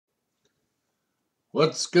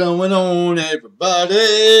What's going on,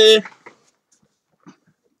 everybody?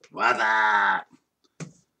 What's up?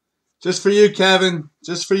 Just for you, Kevin.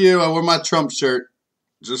 Just for you. I wore my Trump shirt.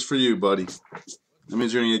 Just for you, buddy. That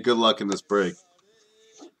means you're going to get good luck in this break.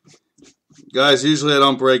 Guys, usually I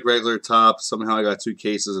don't break regular top. Somehow I got 2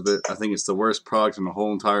 cases of it. I think it's the worst product in the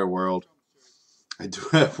whole entire world. I do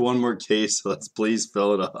have 1 more case, so let's please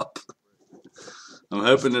fill it up. I'm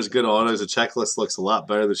hoping there's good autos. The checklist looks a lot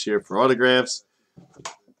better this year for autographs.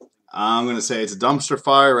 I'm going to say it's a dumpster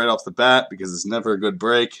fire right off the bat because it's never a good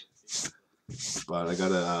break. But I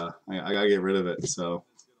gotta get rid of it. So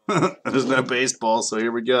there's no baseball, so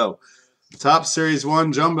here we go. Top Series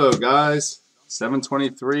 1 Jumbo, guys.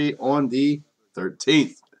 723 on the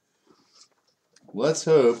 13th. Let's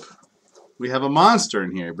hope we have a monster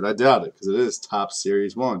in here, but I doubt it because it is Top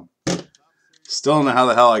Series 1. Still don't know how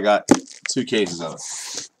the hell I got 2 cases of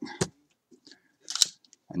it.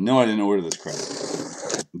 I know I didn't order this crap.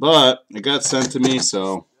 But it got sent to me,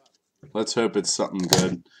 so let's hope it's something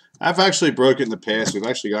good. I've actually broken it in the past. We've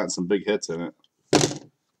actually gotten some big hits in it.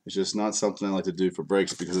 It's just not something I like to do for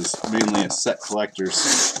breaks because it's mainly a set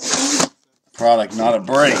collector's product, not a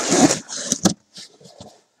break.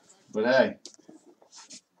 But hey,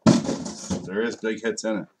 there is big hits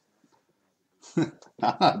in it.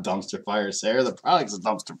 Not dumpster fire, Sarah. The product's a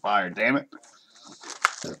dumpster fire, damn it.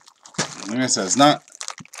 Like I said, it's not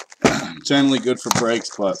generally good for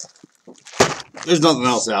breaks, but there's nothing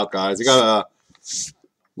else out, guys. I got a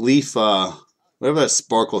Leaf, whatever that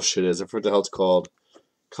sparkle shit is, I forget what the hell it's called,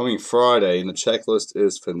 coming Friday, and the checklist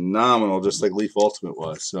is phenomenal, just like Leaf Ultimate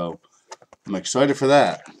was. So I'm excited for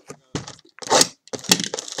that.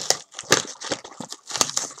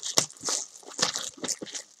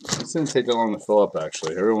 This didn't take that long to fill up,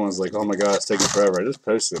 actually. Everyone was like, oh my god, it's taking forever. I just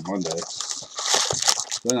posted it Monday.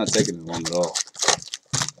 It's really not taking it long at all.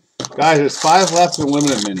 Guys, there's 5 left in the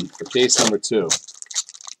limited mini for case number 2.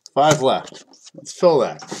 5 left. Let's fill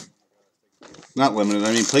that. Not limited,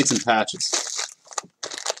 I mean plates and patches.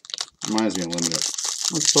 Reminds me of limited.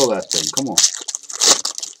 Let's fill that thing. Come on.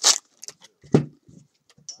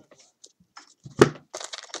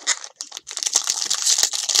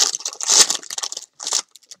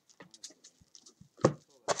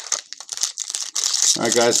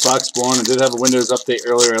 Alright guys, box 1. I did have a Windows update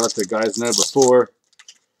earlier. I let the guys know before.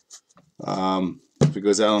 If it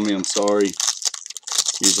goes out on me, I'm sorry.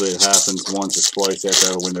 Usually it happens once or twice after I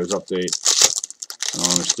have a Windows update. I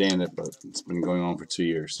don't understand it, but it's been going on for 2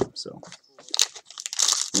 years. So,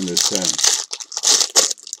 Windows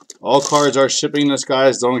 10. All cards are shipping this,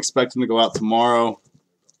 guys. Don't expect them to go out tomorrow.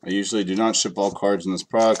 I usually do not ship all cards in this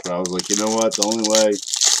product, but I was like, you know what? The only way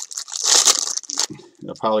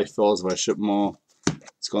it'll probably fill is if I ship them all.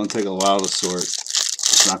 It's going to take a while to sort.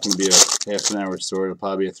 It's not going to be a half an hour sort. It'll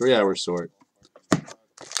probably be a 3-hour sort.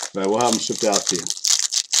 But we'll have them shipped out to you.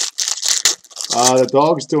 The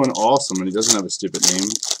dog's doing awesome, and he doesn't have a stupid name.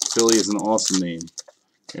 Philly is an awesome name.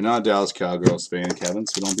 You're not a Dallas Cowgirls fan, Kevin,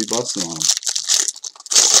 so don't be busting on him.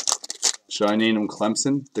 Should I name him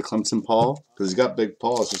Clemson? The Clemson Paw? Because he's got big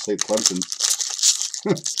paws, just like Clemson.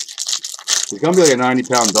 He's going to be like a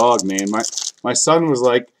 90-pound dog, man. My son was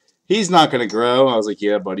like, he's not going to grow. I was like,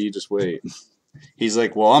 yeah, buddy, you just wait. He's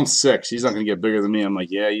like, well, I'm 6. He's not going to get bigger than me. I'm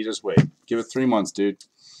like, yeah, you just wait. Give it 3 months, dude.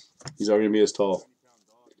 He's already going to be as tall.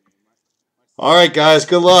 All right, guys,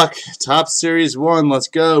 good luck. Top Series 1, let's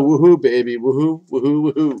go. Woohoo, baby. Woohoo,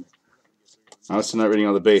 woohoo, woohoo. I'm still not reading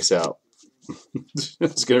all the base out.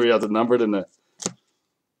 It's going to read out the numbered and the,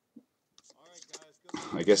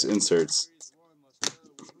 I guess, inserts.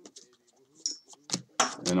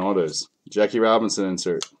 And autos. Jackie Robinson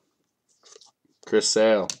insert. Chris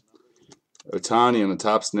Sale. Ohtani on the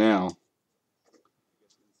tops now.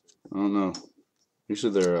 I don't know.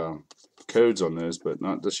 Usually there are codes on those, but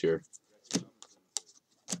not this year.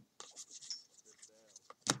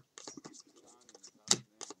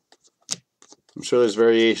 I'm sure there's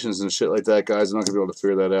variations and shit like that, guys. I'm not going to be able to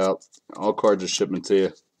figure that out. All cards are shipping to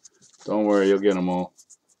you. Don't worry, you'll get them all.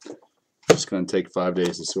 It's going to take 5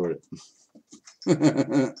 days to sort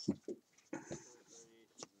it.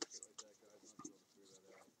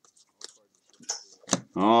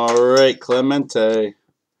 All right, Clemente.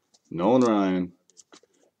 Nolan Ryan.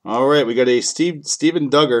 All right, we got a Steven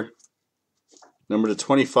Duggar. Number to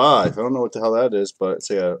 25. I don't know what the hell that is, but it's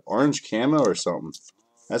a orange camo or something.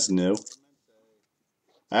 That's new.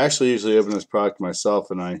 I actually usually open this product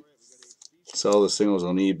myself, and I sell the singles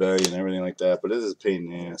on eBay and everything like that, but it is a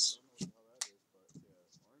pain in the ass.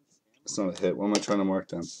 It's not a hit. What am I trying to mark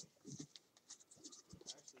down?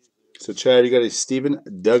 So, Chad, you got a Steven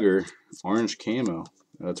Duggar orange camo.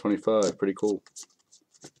 25. Pretty cool.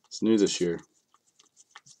 It's new this year.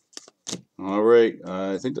 All right,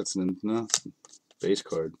 I think that's no base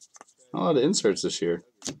card. Not a lot of inserts this year.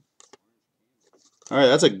 All right,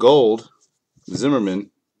 that's a gold Zimmerman.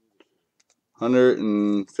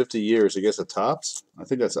 150 years, I guess, a Topps. I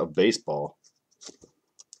think that's a baseball.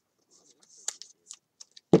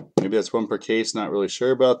 Maybe that's one per case. Not really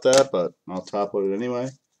sure about that, but I'll top load it anyway.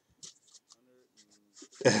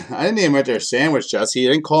 I didn't name right there sandwich, Jesse.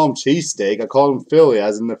 I didn't call him cheesesteak. I called him Philly,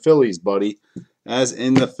 as in the Phillies, buddy. As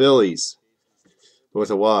in the Phillies. With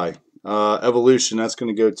a Y. Evolution, that's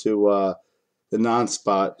going to go to the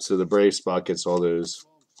non-spot, so the Brave spot gets all those.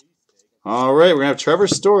 All right, we're going to have Trevor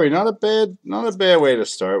Story. Not a bad way to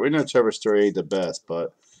start. We know Trevor Story ain't the best,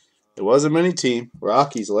 but it was a mini team.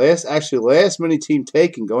 Rockies last mini team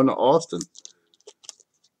taken going to Austin.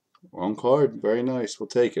 Wrong card. Very nice. We'll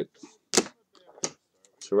take it.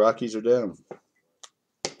 So Rockies are down.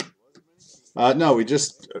 No, we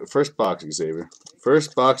just first box, Xavier.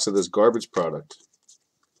 First box of this garbage product.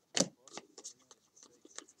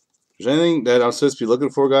 If there's anything that I'm supposed to be looking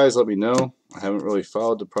for, guys, let me know. I haven't really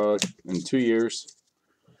followed the product in 2 years.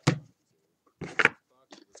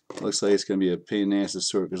 Looks like it's going to be a pain in the ass to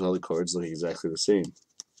sort because all the cards look exactly the same.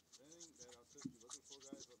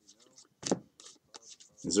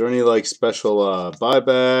 Is there any like special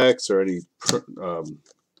buybacks or any?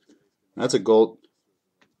 That's a gold.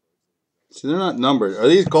 See, they're not numbered. Are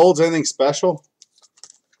these golds anything special?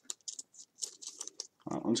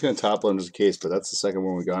 I'm just going to top load just in case, but that's the second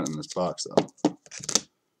one we got in this box, though.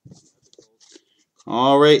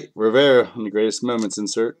 All right, Rivera on the greatest moments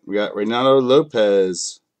insert. We got Reynaldo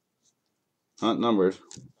Lopez, not numbered.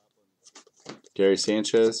 Gary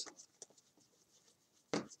Sanchez.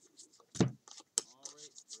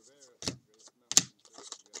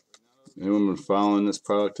 Anyone been following this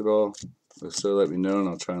product at all? If so, let me know, and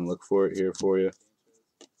I'll try and look for it here for you.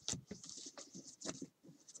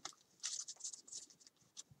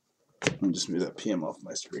 Let me just move that PM off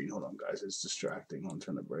my screen. Hold on, guys. It's distracting. I'm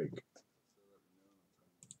trying to break.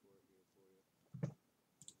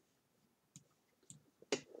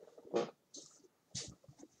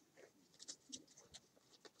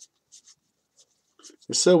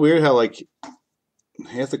 It's so weird how, like,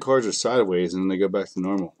 half the cards are sideways and then they go back to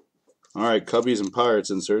normal. All right, Cubbies and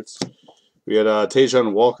Pirates inserts. We had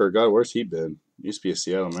Tajon Walker. God, where's he been? Used to be a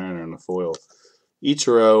Seattle Mariner in the foil.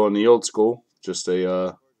 Ichiro on the old school. Just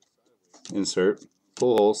a insert.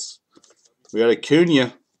 Full holes. We got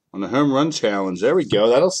Acuna on the home run challenge. There we go.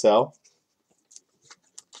 That'll sell.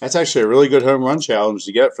 That's actually a really good home run challenge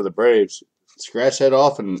to get for the Braves. Scratch that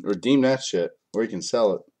off and redeem that shit. Or you can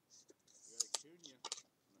sell it.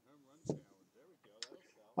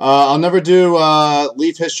 I'll never do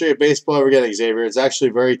Leaf history of baseball ever again, Xavier. It's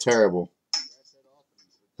actually very terrible.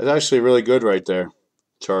 That's actually really good right there,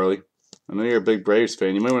 Charlie. I know you're a big Braves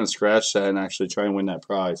fan. You might want to scratch that and actually try and win that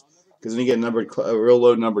prize. Because then you get a real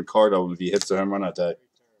low numbered card of him if he hits the home run that day.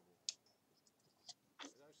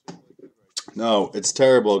 No, it's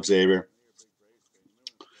terrible, Xavier.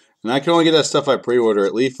 And I can only get that stuff I pre-order.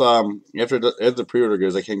 At least after the pre-order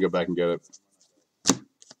goes, I can't go back and get it.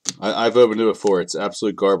 I've opened it before. It's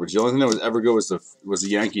absolute garbage. The only thing that was ever good was the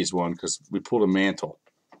Yankees one because we pulled a mantle.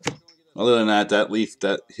 Other than that, that Leaf,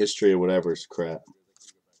 that history or whatever is crap.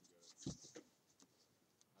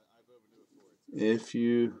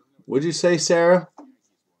 What'd you say, Sarah?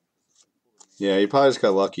 Yeah, you probably just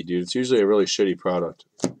got lucky, dude. It's usually a really shitty product.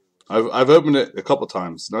 I've opened it a couple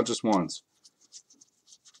times, not just once.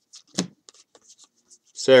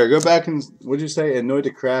 Sarah, go back and, what'd you say? Annoyed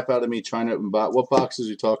the crap out of me trying to open box. What boxes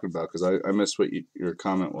are you talking about? Because I missed what your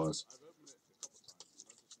comment was.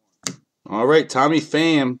 All right, Tommy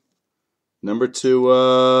Pham. Number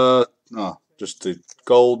 2, just the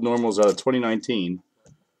gold normals out of 2019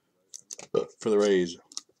 for the Rays.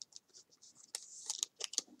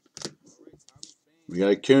 We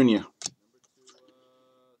got Acuna.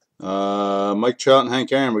 Mike Trout and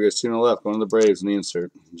Hank Aaron. We got 2 on the left. One of the Braves in the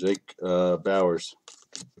insert. Jake Bowers.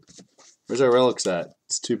 Where's our relics at?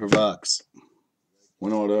 It's 2 per box.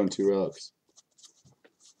 1 auto and 2 relics.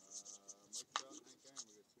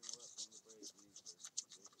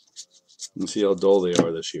 Let's see how dull they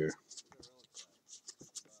are this year.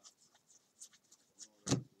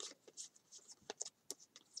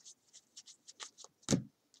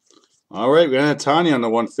 All right, we got Tanya on the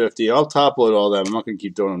 150. I'll top load all that. I'm not going to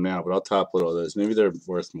keep doing them now, but I'll top load all those. Maybe they're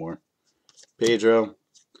worth more. Pedro.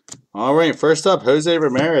 All right, first up, Jose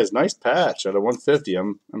Ramirez. Nice patch out of 150.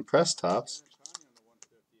 I'm impressed, Tops.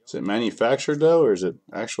 Is it manufactured, though, or is it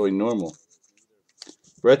actually normal?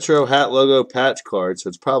 Retro hat logo patch card, so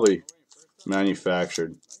it's probably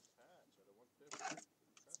manufactured.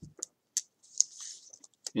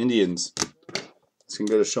 Indians. This can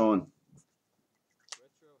go to Sean.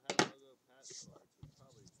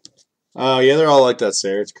 Oh, yeah, they're all like that,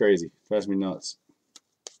 Sarah. It's crazy. Drives me nuts.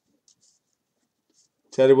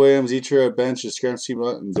 Teddy Williams, Ichiro, bench, Discrepancy,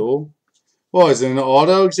 and Duel. Well, is it an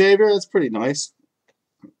auto, Xavier? That's pretty nice.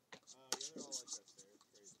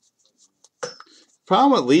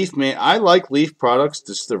 Problem with Leaf, man, I like Leaf products.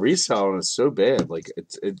 Just the reselling is so bad. Like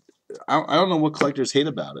I don't know what collectors hate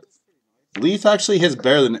about it. Leaf actually hits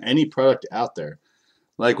better than any product out there.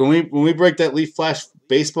 Like when we break that Leaf Flash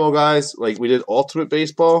baseball, guys, like we did Ultimate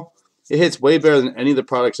Baseball, it hits way better than any of the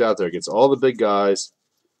products out there. It gets all the big guys.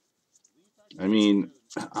 I mean,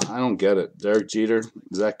 I don't get it. Derek Jeter,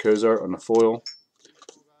 Zach Cozart on the foil,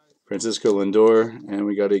 Francisco Lindor, and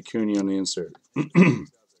we got Acuna on the insert.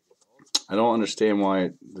 I don't understand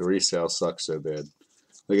why the resale sucks so bad.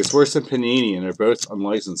 Like, it's worse than Panini, and they're both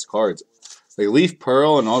unlicensed cards. Like, Leaf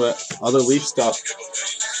Pearl and all that other Leaf stuff,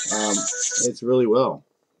 it's really well.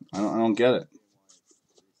 I don't get it.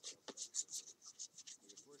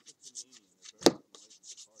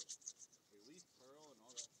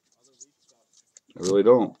 I really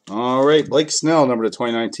don't. All right, Blake Snell, number to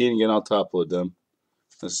 2019. Again, I'll top load them.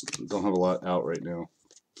 I just don't have a lot out right now.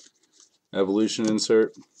 Evolution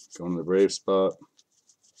insert. Going to the Brave spot.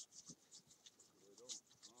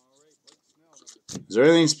 Is there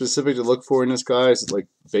anything specific to look for in this, guys? Like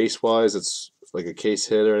base-wise, it's like a case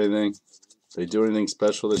hit or anything? Did they do anything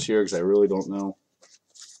special this year? Because I really don't know.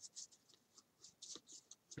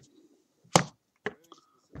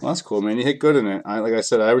 Well, that's cool, man. You hit good in it. Like I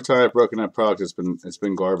said, every time I've broken that product, it's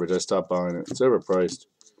been garbage. I stopped buying it. It's overpriced.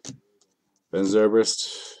 Ben Zobrist.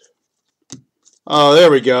 Oh, there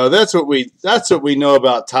we go. That's what we know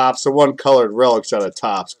about Topps. The one colored relics out of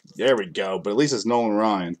Topps. There we go. But at least it's Nolan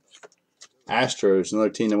Ryan. Astros, another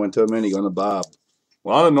team that went to a mini, going to Bob. A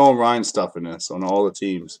lot of Nolan Ryan stuff in this on all the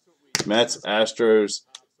teams. Mets, Astros,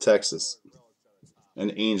 Texas,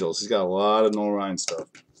 and Angels. He's got a lot of Nolan Ryan stuff.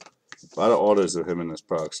 A lot of autos of him in this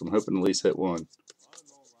product, so I'm hoping to at least hit one.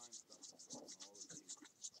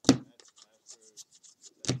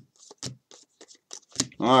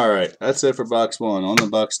 Alright, that's it for box 1. On to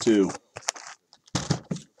box 2.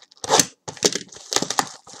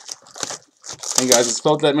 Hey guys, it's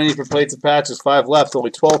felt that many for plates and patches. 5 left,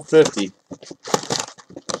 only $12.50.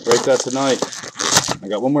 Break that tonight. I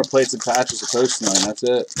got one more plates and patches to post tonight. That's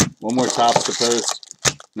it. One more Topps to post.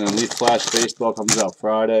 And then Leaf Flash Baseball comes out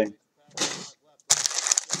Friday.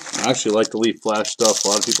 I actually like the Leaf Flash stuff. A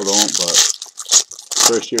lot of people don't, but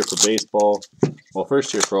first year for baseball. Well,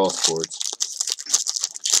 first year for all sports.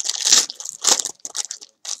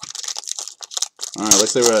 Alright,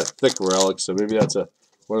 looks like we're at a thick relic, so maybe that's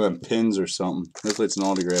one of them pins or something. Hopefully it's an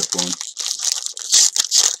autographed one.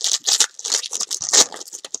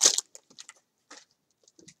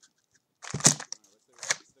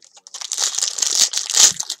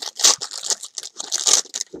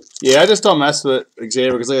 Yeah, I just don't mess with it,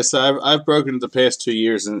 Xavier, because like I said, I've broken it the past 2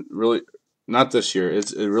 years, and really, not this year.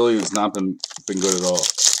 It really has not been good at all.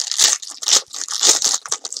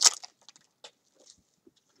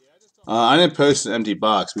 I didn't post an empty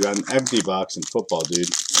box. We got an empty box in football, dude.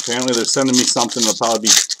 Apparently they're sending me something that'll probably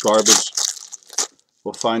be garbage.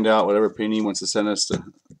 We'll find out whatever Panini wants to send us to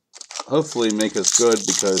hopefully make us good,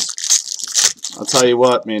 because I'll tell you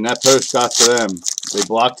what, man, that post got to them. They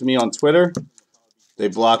blocked me on Twitter. They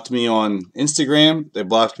blocked me on Instagram. They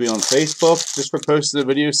blocked me on Facebook just for posting a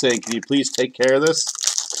video saying, can you please take care of this?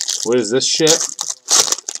 What is this shit?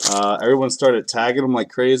 Everyone started tagging them like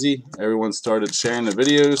crazy. Everyone started sharing the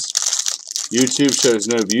videos. YouTube shows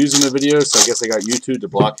no views in the videos, so I guess I got YouTube to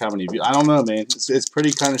block how many views. I don't know, man. It's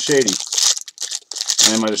pretty kind of shady.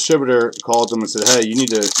 And my distributor called them and said, hey, you need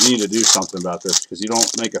to do something about this, because you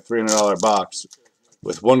don't make a $300 box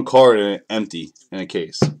with one card in it empty in a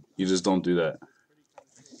case. You just don't do that.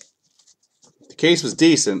 The case was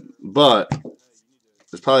decent, but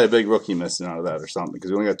there's probably a big rookie missing out of that or something,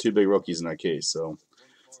 because we only got 2 big rookies in that case. So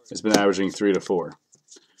it's been averaging 3 to 4.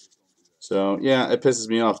 So yeah, it pisses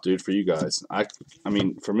me off, dude, for you guys. I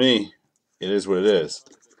mean, for me, it is what it is.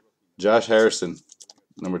 Josh Harrison,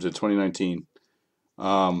 number to 2019.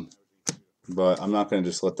 But I'm not going to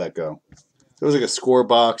just let that go. If it was like a score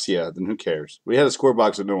box, yeah, then who cares? We had a score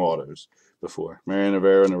box with no autos before. Mariano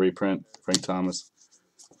Rivera in a reprint, Frank Thomas.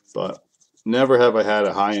 But never have I had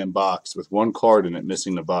a high-end box with one card in it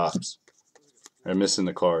missing the box. Or missing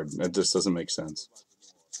the card. That just doesn't make sense.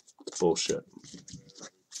 It's bullshit.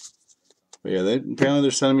 But yeah, apparently they're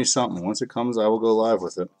sending me something. Once it comes, I will go live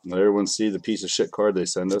with it. Let everyone see the piece of shit card they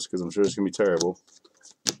send us, because I'm sure it's going to be terrible.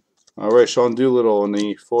 Alright, Sean Doolittle in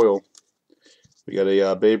the foil. We got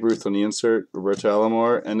a Babe Ruth on the insert, Roberto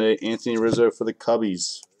Alomar, and a Anthony Rizzo for the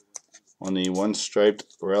Cubbies on the one striped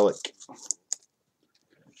relic.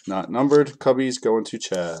 Not numbered. Cubbies going to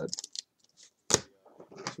Chad.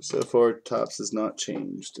 So far, Topps has not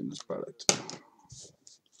changed in this product.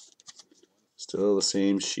 Still the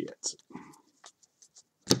same shit.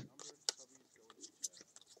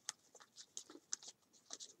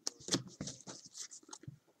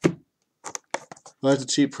 Well, it's a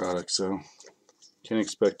cheap product, so can't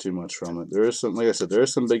expect too much from it. There is some, like I said, there are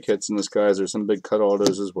some big hits in this, guys. There's some big cut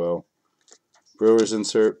autos as well. Brewers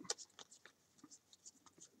insert.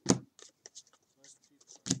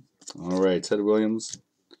 All right, Ted Williams.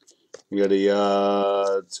 We got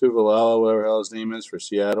a Tuivalu, whatever the hell his name is, for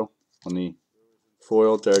Seattle on the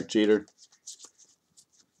foil. Derek Jeter.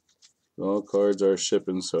 All cards are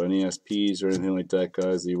shipping, so any SPs or anything like that,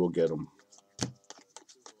 guys, you will get them.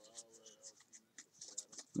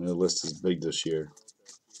 The list is big this year.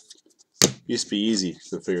 Used to be easy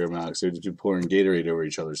to figure them out because they'd be pouring Gatorade over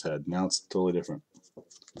each other's head. Now it's totally different.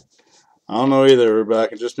 I don't know either,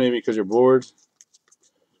 Rebecca. Just maybe because you're bored.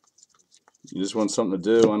 You just want something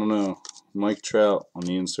to do. I don't know. Mike Trout on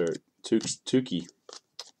the insert. Tukey.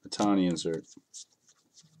 Otani insert.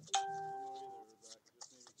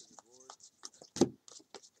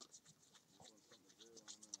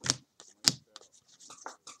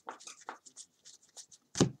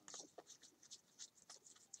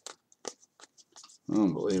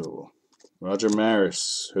 Unbelievable. Roger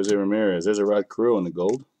Maris. Jose Ramirez. There's a Rod Carew on the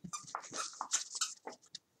gold.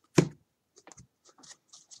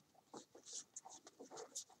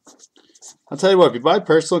 I'll tell you what, if you buy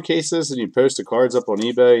personal cases and you post the cards up on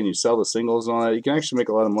eBay and you sell the singles and all that, you can actually make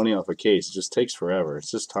a lot of money off a case. It just takes forever.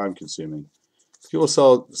 It's just time consuming. People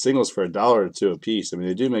sell singles for $1 or $2 a piece. I mean,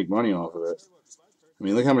 they do make money off of it. I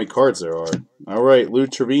mean, look how many cards there are. All right, Lou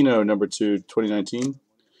Trevino, number 2, 2019.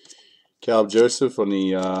 Caleb Joseph on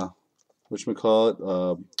the,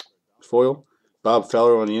 whatchamacallit, foil. Bob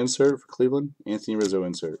Feller on the insert for Cleveland. Anthony Rizzo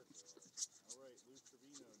insert.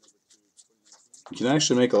 You can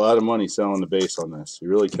actually make a lot of money selling the base on this. You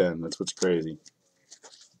really can. That's what's crazy.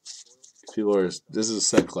 People are. This is a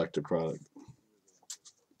set collector product.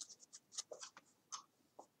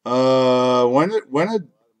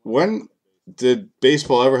 When did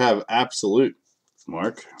baseball ever have absolute,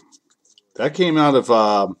 Mark? That came out of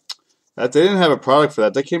that they didn't have a product for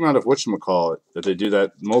that. That came out of whatchamacallit, that they do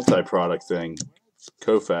that multi-product thing.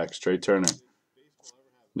 Koufax, Trey Turner,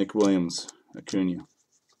 Nick Williams, Acuna.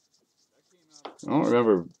 I don't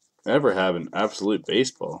remember ever having absolute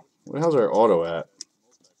baseball. Where the hell's our auto at?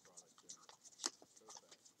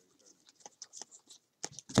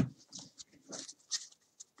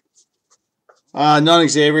 None,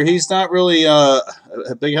 Xavier. He's not really a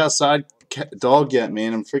big outside dog yet,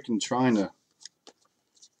 man. I'm freaking trying to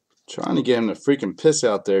get him to freaking piss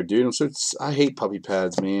out there, dude. I hate puppy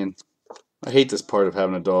pads, man. I hate this part of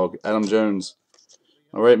having a dog. Adam Jones.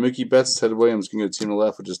 All right, Mookie Betts, Ted Williams. Can get a team to the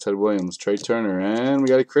left, which is Ted Williams, Trey Turner, and we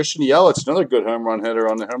got a Christian Yelich, another good home run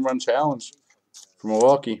hitter on the home run challenge from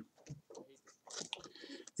Milwaukee.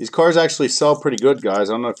 These cars actually sell pretty good, guys.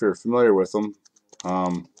 I don't know if you're familiar with them.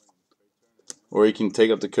 Or you can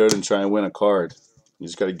take up the code and try and win a card. You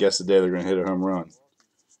just got to guess the day they're going to hit a home run.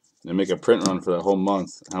 They make a print run for that whole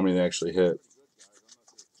month, how many they actually hit.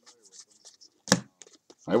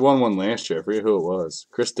 I won one last year. I forget who it was.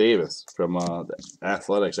 Chris Davis from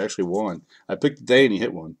Athletics actually won. I picked the day and he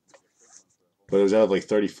hit one. But it was out of like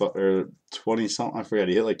 30 or 20 something. I forgot.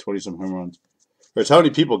 He hit like 20 some home runs. Or it's how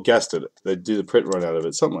many people guessed it. They do the print run out of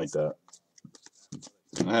it. Something like that.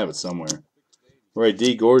 I have it somewhere. All right,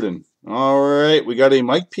 D. Gordon. All right, we got a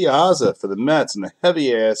Mike Piazza for the Mets and the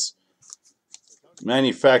heavy-ass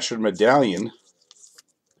manufactured medallion.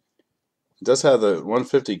 It does have the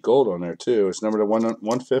 150 gold on there, too. It's numbered to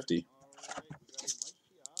 150.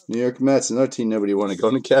 New York Mets, another team nobody wanted.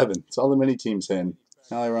 Going to Kevin. It's all the mini teams in.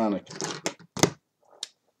 How ironic.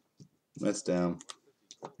 Mets down.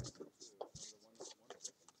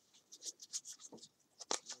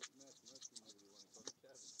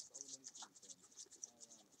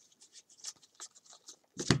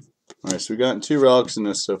 All right, so we've gotten 2 relics in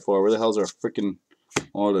this so far. Where the hell's our freaking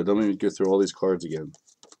auto? Don't even go through all these cards again.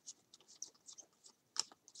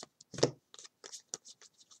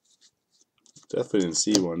 Definitely didn't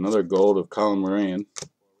see one. Another gold of Colin Moran.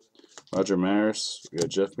 Roger Maris. We got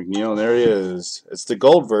Jeff McNeil. And there he is. It's the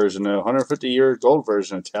gold version, though. 150-year gold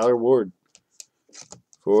version of Tyler Ward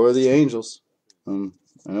for the Angels. I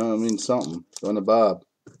know, I mean something. Going to Bob.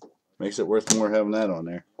 Makes it worth more having that on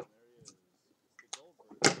there.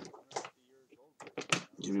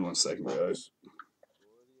 Give me 1 second, guys.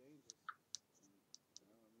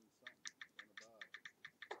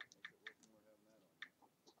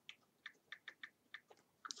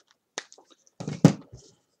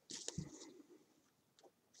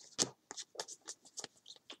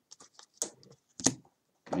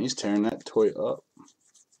 He's tearing that toy up. At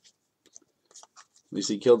least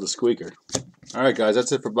he killed the squeaker. All right, guys,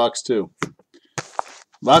 that's it for box 2.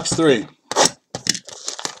 Box 3.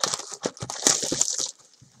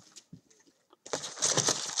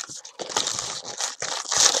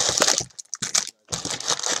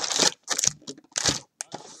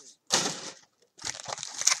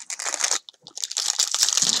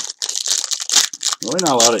 Really not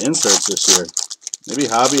a lot of inserts this year. Maybe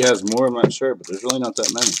Hobby has more, I'm not sure, but there's really not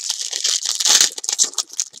that many.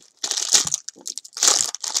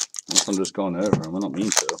 Unless I'm just going over them. I don't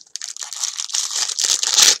mean to.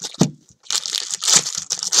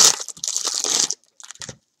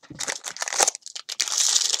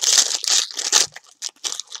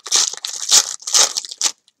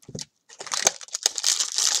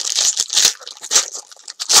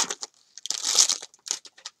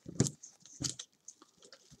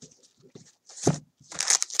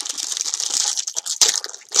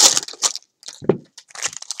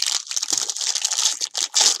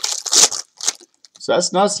 So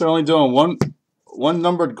that's nuts. They're only doing one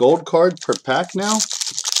numbered gold card per pack now.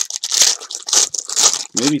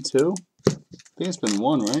 Maybe 2. I think it's been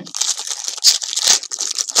 1, right?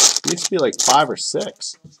 It used to be like 5 or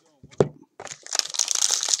 6.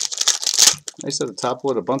 They said the top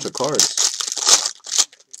load a bunch of cards.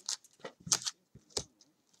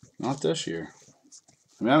 Not this year.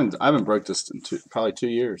 I mean, I haven't broke this in probably 2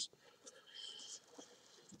 years.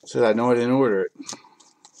 So I know I didn't order it.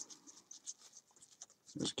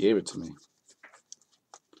 Just gave it to me.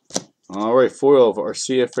 All right, foil of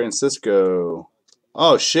Arcia Francisco.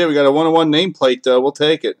 Oh shit, we got a 1-on-1 nameplate though. We'll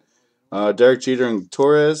take it. Derek Jeter and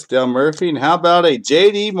Torres, Dale Murphy, and how about a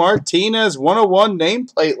JD Martinez 1-on-1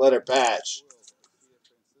 nameplate letter patch?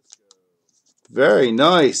 Very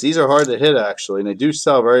nice. These are hard to hit actually, and they do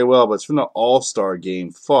sell very well. But it's from the All-Star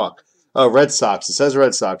game. Fuck. Oh, Red Sox. It says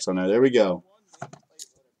Red Sox on there. There we go.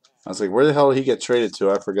 I was like, where the hell did he get traded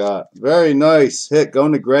to? I forgot. Very nice hit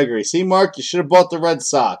going to Gregory. See, Mark, you should have bought the Red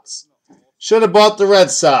Sox. Should have bought the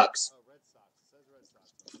Red Sox.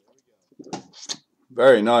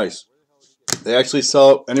 Very nice. They actually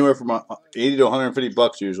sell anywhere from 80 to 150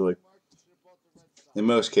 bucks usually. In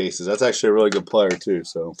most cases. That's actually a really good player too,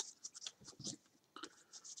 so.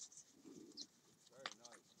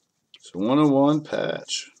 So 1-on-1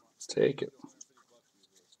 patch. Take it.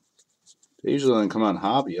 They usually don't come out in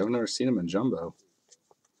Hobby. I've never seen them in Jumbo.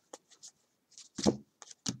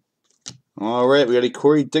 All right, we got a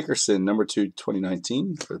Corey Dickerson, number 2,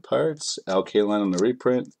 2019 for the Pirates. Al Kaline on the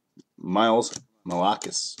reprint. Miles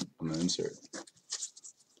Malakis on the insert.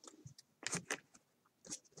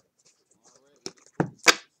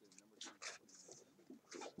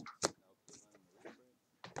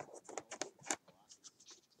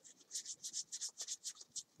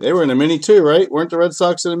 They were in the mini too, right? Weren't the Red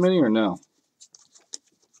Sox in the mini or no?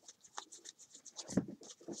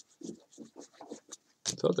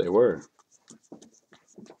 I thought they were.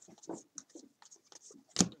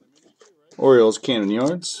 Orioles, Camden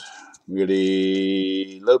Yards. We got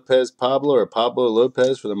a Lopez Pablo or Pablo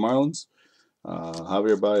Lopez for the Marlins.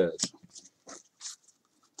 Javier Baez.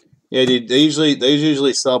 Yeah, they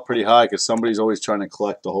usually sell pretty high because somebody's always trying to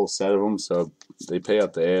collect the whole set of them, so they pay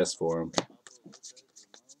out the ass for them.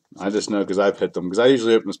 I just know because I've hit them. Because I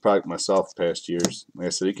usually open this product myself past years. Like I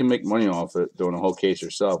said, you can make money off it doing a whole case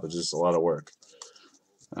yourself. It's just a lot of work.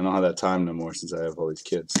 I don't have that time no more since I have all these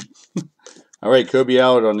kids. All right, Kobe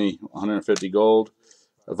Allard on the 150 gold.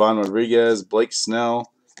 Ivan Rodriguez, Blake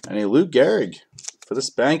Snell, and a Lou Gehrig for the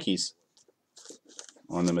Spankies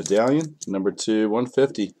on the medallion. Number 2,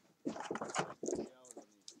 150.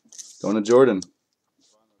 Going to Jordan.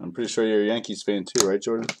 I'm pretty sure you're a Yankees fan too, right,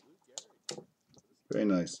 Jordan? Very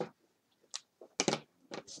nice.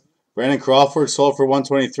 Brandon Crawford sold for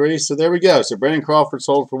 123. So there we go. So Brandon Crawford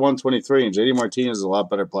sold for 123, and JD Martinez is a lot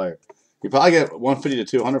better player. You probably get 150 to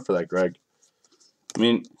 200 for that, Greg. I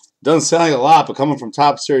mean, doesn't sound like a lot, but coming from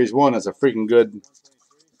Top Series 1, that's a freaking good.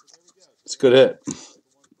 It's a good hit.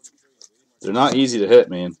 They're not easy to hit,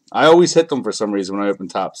 man. I always hit them for some reason when I open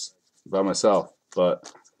Tops by myself, but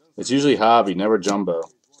it's usually Hobby, never Jumbo.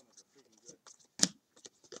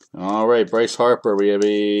 All right, Bryce Harper. We have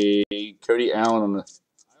a Cody Allen on the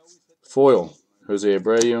foil. Jose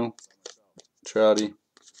Abreu, Trouty.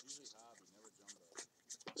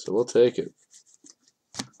 So we'll take it.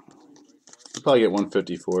 We'll probably get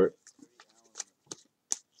 150 for it.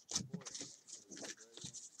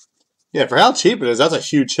 Yeah, for how cheap it is, that's a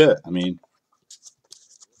huge hit. I mean,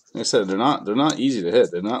 like I said, they're not easy to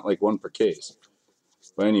hit. They're not like one per case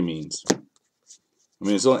by any means. I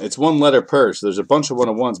mean, it's one letter per, so there's a bunch of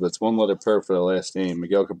 1-on-1s, but it's one letter per for the last name.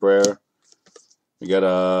 Miguel Cabrera, We got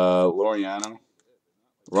Laureano.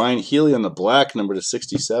 Ryan Healy on the black, number to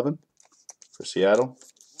 67 for Seattle.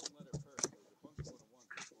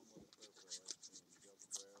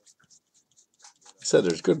 I said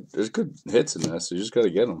there's good hits in this. You just got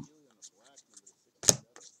to get them.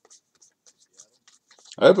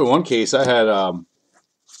 I opened one case. I had it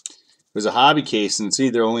was a hobby case, and it's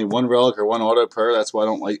either only one relic or one auto per. That's why I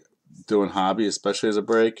don't like doing hobby, especially as a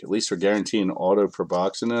break. At least we're guaranteeing an auto per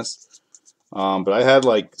box in this. But I had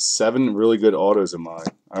like 7 really good autos in mine.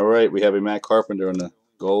 All right, we have a Matt Carpenter on the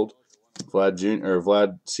gold,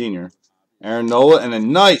 Vlad Senior, Aaron Nola, and a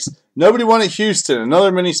nice. Nobody wanted Houston.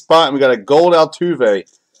 Another mini spot, and we got a gold Altuve.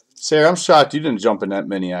 Sarah, I'm shocked you didn't jump in that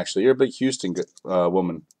mini. Actually, you're a big Houston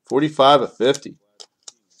woman. 45 of 50.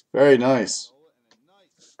 Very nice.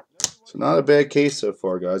 So not a bad case so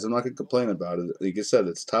far, guys. I'm not gonna complain about it. Like I said,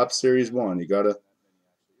 it's top series 1. You gotta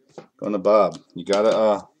go on the Bob. You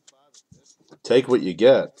gotta take what you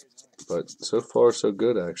get. But so far, so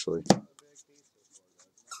good, actually.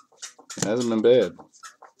 It hasn't been bad.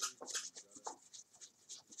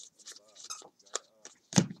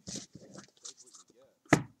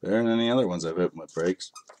 Better than any other ones I've opened with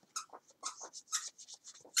breaks.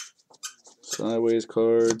 Sideways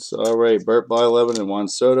cards. All right, Bert by 11 and Juan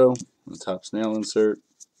Soto. The top snail insert.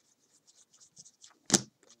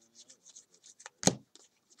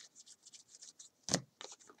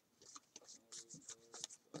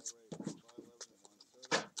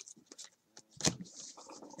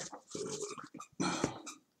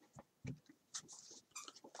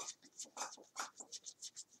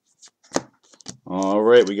 All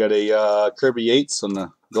right, we got a Kirby Yates on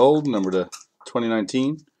the gold, number to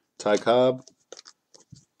 2019. Ty Cobb.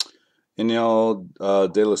 Ineal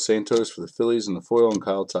De Los Santos for the Phillies in the foil, and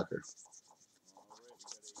Kyle Tucker.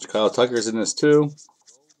 Kyle Tucker's in this too.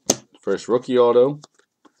 First rookie auto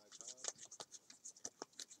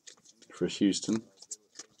for Houston.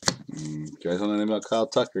 You guys don't know anything about Kyle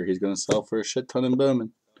Tucker. He's going to sell for a shit ton in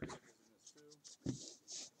Bowman.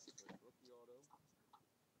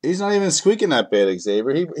 He's not even squeaking that bad,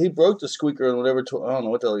 Xavier. He broke the squeaker on whatever. I don't know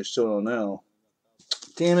what the hell he's showing on now.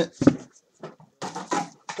 Damn it.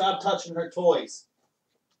 Stop touching her toys.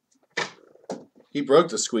 He broke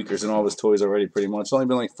the squeakers and all his toys already, pretty much. It's only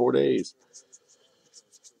been like 4 days.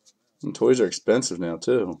 And toys are expensive now,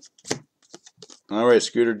 too. All right,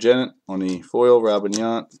 Scooter Jennett on the foil, Robin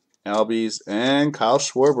Yount, Albies, and Kyle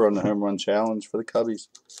Schwarber on the home run challenge for the Cubbies.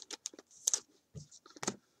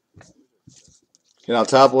 Get on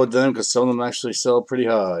top of them because some of them actually sell pretty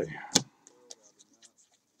high.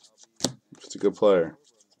 It's a good player.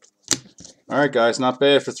 All right, guys, not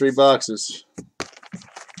bad for 3 boxes.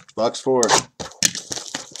 Box 4.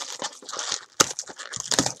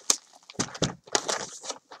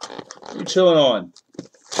 What are you chilling on?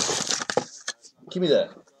 Give me that.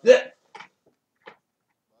 Yeah.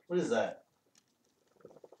 What is that?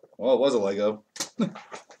 Well, it was a Lego.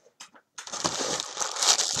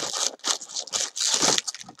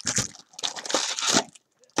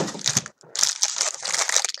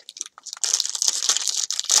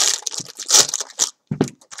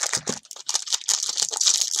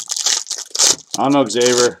 I don't know,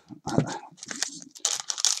 Xavier.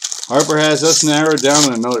 Harper has us narrowed down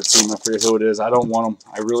in another team. I forget who it is. I don't want him.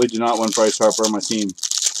 I really do not want Bryce Harper on my team.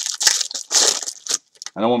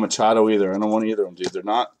 I don't want Machado either. I don't want either of them, dude. They're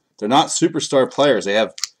not superstar players. They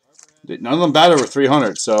have none of them bat over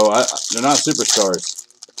 300, so they're not superstars.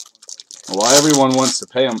 Why everyone wants to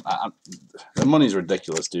pay them? That money's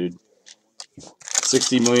ridiculous, dude.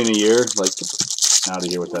 $60 million a year, like out of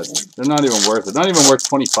here with that. They're not even worth it. Not even worth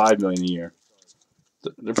 $25 million a year.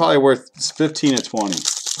 They're probably worth 15 to 20.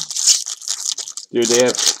 Dude,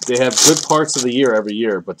 they have good parts of the year every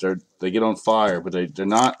year, but they get on fire. But they're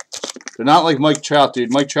not like Mike Trout,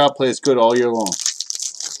 dude. Mike Trout plays good all year long.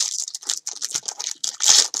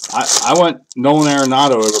 I went Nolan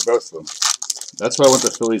Arenado over both of them. That's why I want the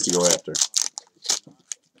Phillies to go after.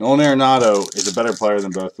 Nolan Arenado is a better player than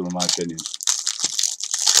both of them, in my opinion.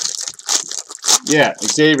 Yeah,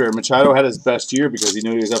 Xavier Machado had his best year because he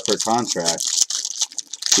knew he was up for a contract.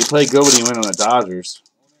 He played good when he went on the Dodgers.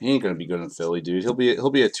 He ain't gonna be good in Philly, dude. He'll be a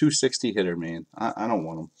 260 hitter, man. I don't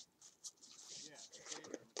want him.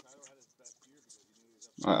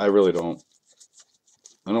 I really don't.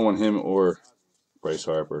 I don't want him or Bryce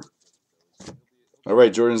Harper. All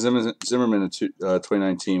right, Jordan Zimmerman in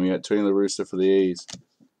 2019. We got Tony La Russa for the A's.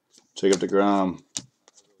 Check up the Grom.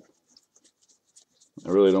 I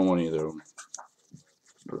really don't want either of them.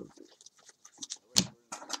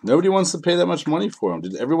 Nobody wants to pay that much money for them.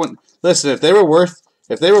 Did everyone listen? If they were worth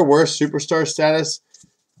superstar status,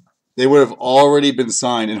 They would have already been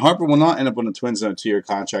signed. And Harper will not end up on the Twins on a 2-year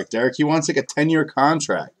contract, Derek. He wants like a 10-year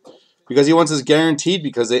contract because he wants us guaranteed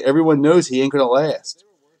because everyone knows he ain't going to last.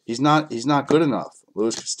 He's not good enough.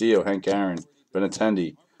 Luis Castillo, Hank Aaron,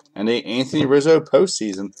 Benintendi, and Anthony Rizzo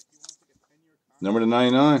postseason. Number to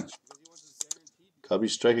 99.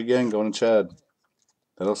 Cubbies strike again, going to Chad.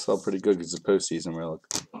 That'll sell pretty good because it's a postseason relic.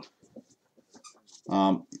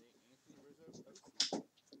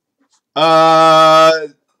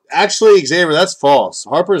 Actually, Xavier, that's false.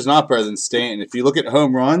 Harper is not better than Stanton. If you look at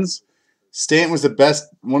home runs, Stanton was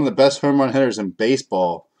one of the best home run hitters in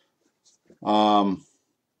baseball.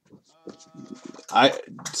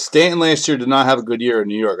 Stanton last year did not have a good year in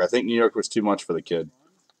New York. I think New York was too much for the kid.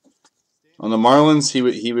 On the Marlins,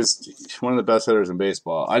 he was one of the best hitters in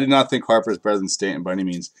baseball. I did not think Harper is better than Stanton by any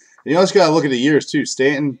means. And you also got to look at the years too.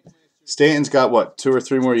 Stanton's got what, 2 or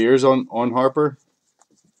 3 more years on Harper,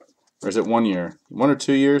 or is it 1 year, 1 or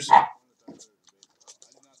 2 years?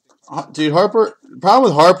 Dude, Harper. The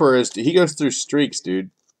problem with Harper is he goes through streaks, dude.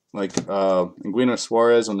 Like Inguino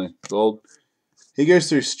Suarez on the gold, he goes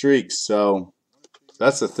through streaks. So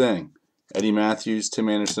that's the thing. Eddie Matthews, Tim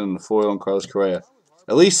Anderson on the foil, and Carlos Correa.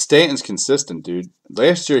 At least Stanton's consistent, dude.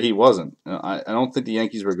 Last year he wasn't. I don't think the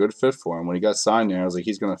Yankees were a good fit for him. When he got signed there, I was like,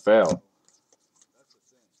 he's going to fail.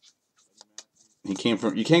 You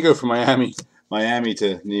can't go from Miami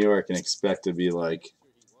to New York and expect to be like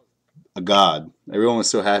a god. Everyone was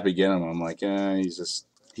so happy getting him. I'm like,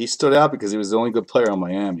 he stood out because he was the only good player on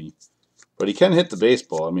Miami. But he can hit the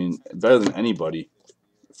baseball. I mean, better than anybody,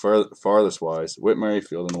 farthest wise. Whit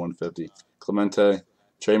Merrifield in the 150. Clemente.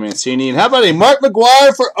 Trey Mancini. And how about a Mark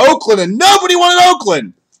McGwire for Oakland? And nobody wanted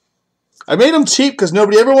Oakland. I made them cheap because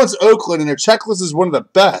nobody ever wants Oakland, and their checklist is one of the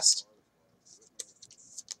best.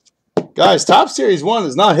 Guys, Top Series 1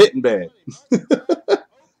 is not hitting bad.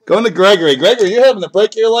 Going to Gregory. Gregory, you're having the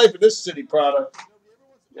break of your life in this city product.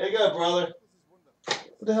 There you go, brother. What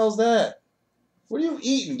the hell's that? What are you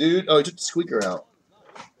eating, dude? Oh, he took the squeaker out.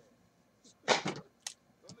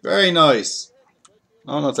 Very nice.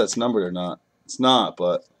 I don't know if that's numbered or not. It's not,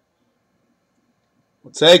 but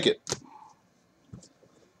we'll take it.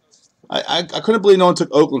 I couldn't believe no one took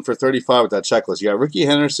Oakland for 35 with that checklist. You got Ricky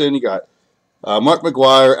Henderson, you got Mark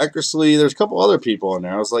McGwire, Eckersley. There's a couple other people in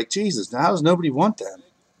there. I was like, Jesus, how does nobody want them?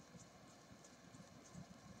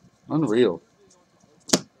 Unreal.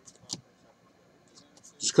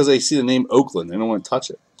 Just because they see the name Oakland, they don't want to touch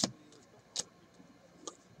it.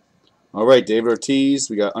 All right, David Ortiz.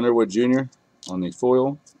 We got Underwood Jr. on the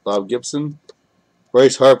foil. Bob Gibson.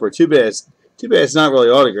 Bryce Harper. Too bad it's not really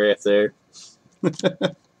autographed there.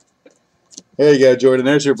 There you go, Jordan.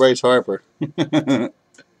 There's your Bryce Harper.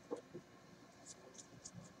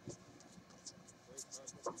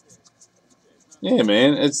 Yeah,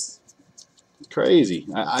 man. It's crazy.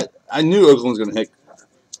 I knew Oakland was going to hit.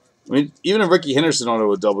 I mean, even if Ricky Henderson auto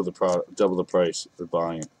would double the price of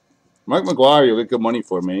buying it. Mark McGwire, you'll get good money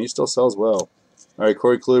for, man. He still sells well. All right,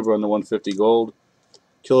 Corey Kluber on the 150 gold.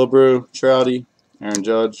 Killebrew, Trouty, Aaron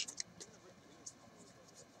Judge.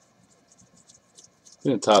 I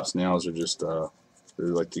think the Topps Nails are just they're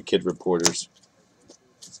like the kid reporters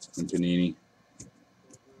in Panini.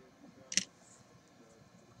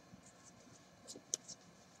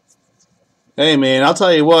 Hey, man, I'll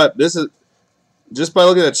tell you what. This is just by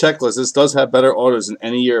looking at the checklist. This does have better autos than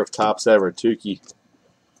any year of Topps ever. Tukey,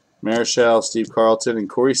 Marichal, Steve Carlton, and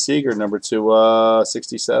Corey Seager, number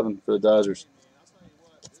 267 for the Dodgers.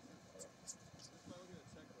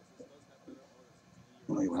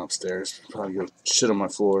 He went upstairs. Probably go shit on my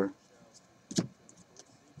floor. At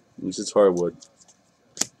least it's hardwood.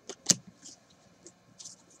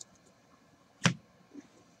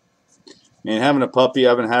 Man, having a puppy, I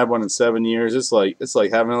haven't had one in 7 years. It's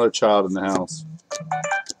like having another child in the house.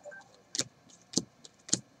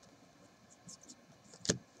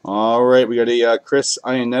 All right, we got a Chris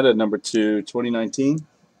Iannetta, number 2, 2019.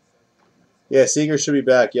 Yeah, Seager should be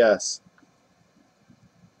back, yes.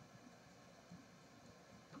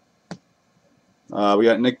 We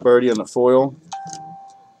got Nick Birdie on the foil.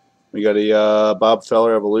 We got a Bob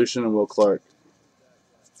Feller Evolution and Will Clark.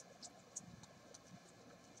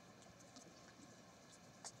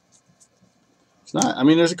 It's not. I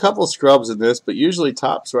mean, there's a couple scrubs in this, but usually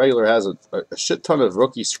Topps regular has a shit ton of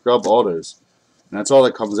rookie scrub autos, and that's all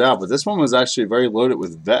that comes out. But this one was actually very loaded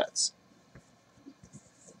with vets.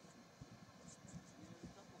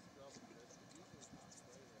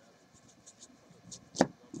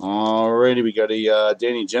 Alrighty, we got a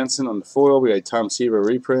Danny Jensen on the foil. We got a Tom Seaver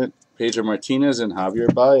reprint, Pedro Martinez, and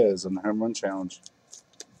Javier Baez on the home run challenge.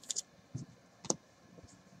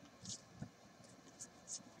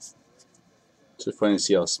 Just funny to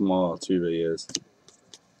see how small Altuve is.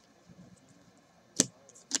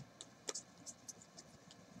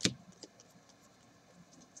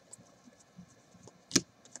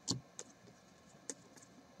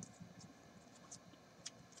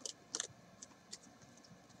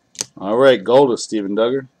 All right, gold is Steven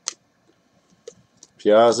Duggar.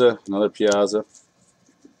 Piazza, another Piazza.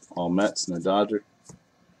 All Mets, no Dodger.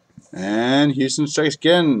 And Houston strikes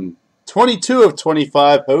again. 22 of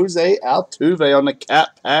 25. Jose Altuve on the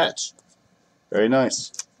cap patch. Very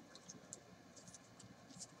nice.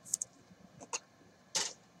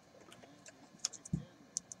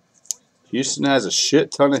 Houston has a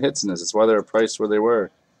shit ton of hits in this. That's why they're priced where they were.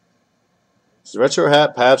 It's a retro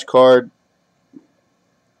hat patch card.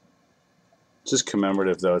 Just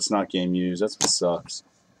commemorative, though. It's not game used. That's what sucks.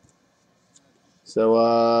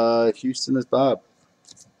 So, Houston is Bob.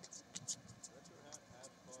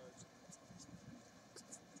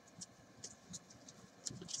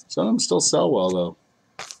 Some of them still sell well, though.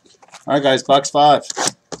 All right, guys. Box 5.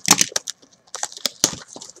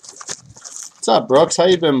 What's up, Brooks? How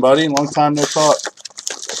you been, buddy? Long time no talk.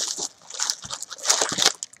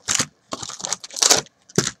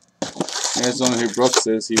 You guys don't know who Brooks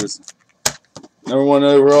is. He was #1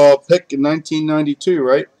 overall pick in 1992,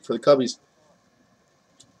 right? For the Cubbies.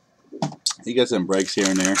 He gets some breaks here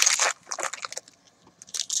and there.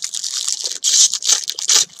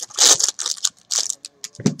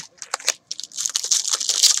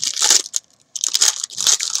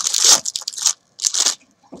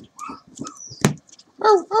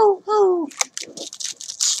 Oh, oh, oh.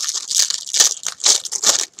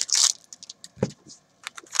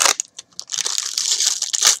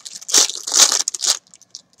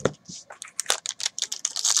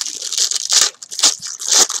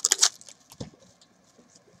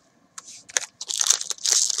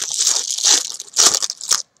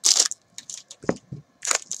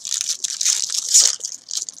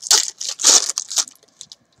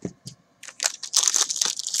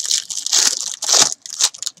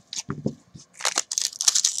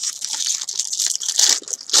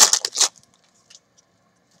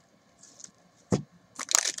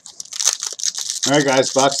 Alright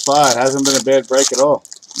guys, box 5. Hasn't been a bad break at all.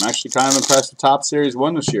 I'm actually kind of impressed with Top Series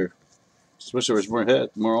 1 this year. Just wish there was more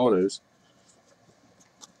hit, more autos.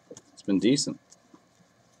 It's been decent.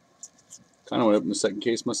 Kind of want to open the second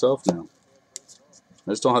case myself now.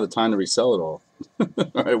 I just don't have the time to resell it all.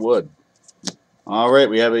 I would. Alright,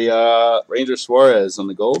 we have a Ranger Suarez on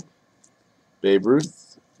the gold. Babe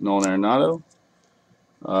Ruth, Nolan Arenado.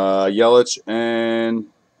 Yelich and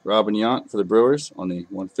Robin Yount for the Brewers on the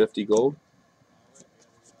 150 gold.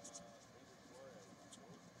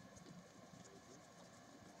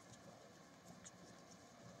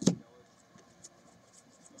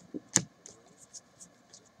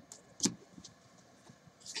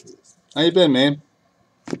 How you been, man?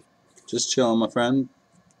 Just chilling, my friend.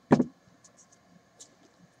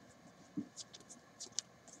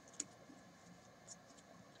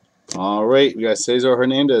 All right, we got Cesar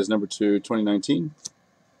Hernandez, #2, 2019.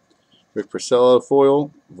 Rick Porcello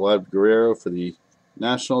foil. Vlad Guerrero for the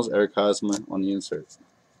Nationals. Eric Hosmer on the insert.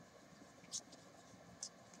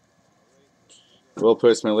 I will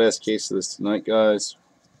post my last case of this tonight, guys.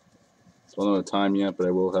 Don't know the time yet, but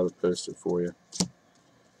I will have it posted for you.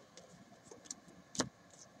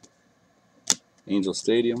 Angel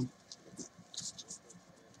Stadium.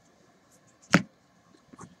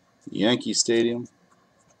 Yankee Stadium.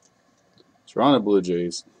 Toronto Blue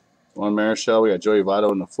Jays. Juan Marichal. We got Joey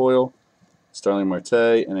Votto in the foil. Starling Marte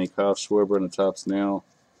and a Kyle Schwarber on the tops now.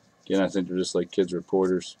 Again, I think they're just like kids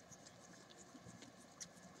reporters.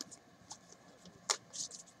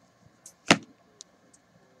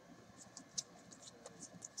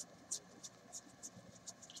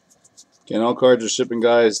 Again, all cards are shipping,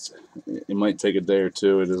 guys. It might take a day or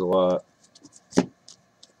two. It is a lot.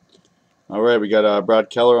 All right, we got Brad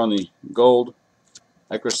Keller on the gold.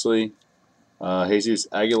 Eckersley, Jesus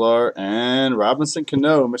Aguilar, and Robinson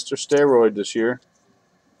Cano, Mr. Steroid this year.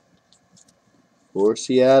 For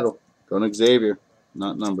Seattle. Going Xavier.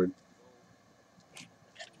 Not numbered.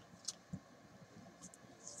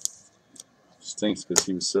 Stinks because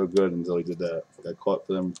he was so good until he did that. Got caught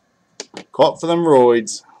for them. Caught for them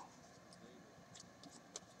roids.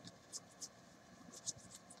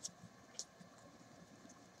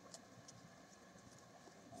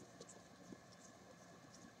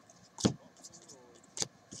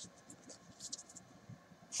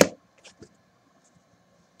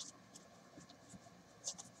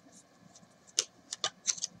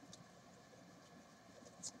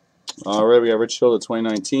 All right, we got Rich Hill to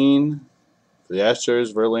 2019 for the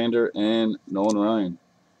Astros, Verlander, and Nolan Ryan.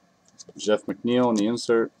 Jeff McNeil on the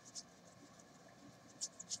insert.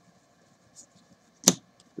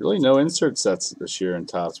 Really no insert sets this year in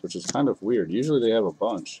Topps, which is kind of weird. Usually they have a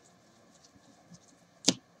bunch.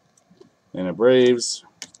 And a Braves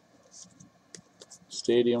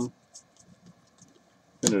Stadium.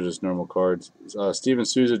 And they're just normal cards. Steven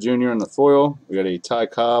Souza Jr. on the foil. We got a Ty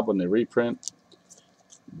Cobb on the reprint.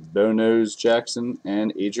 Bo-Nose Jackson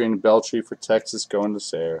and Adrian Beltre for Texas going to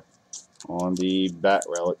Sayre on the bat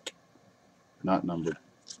relic. Not numbered.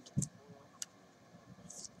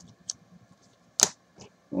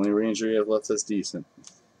 Only Ranger you have left that's decent.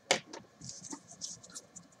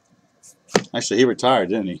 Actually, he retired,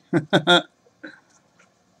 didn't he? I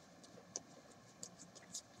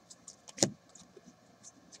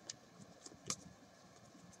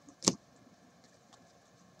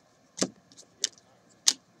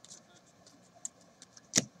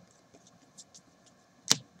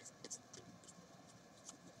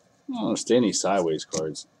don't understand these sideways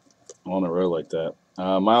cards on a row like that.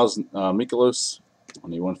 Miles Mikolas on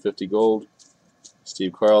the 150 gold.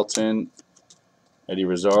 Steve Carlton, Eddie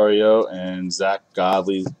Rosario, and Zach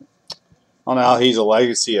Godley. I don't know how he's a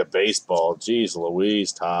legacy of baseball. Jeez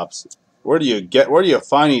Louise, Topps. Where do you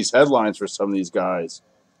find these headlines for some of these guys?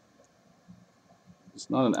 He's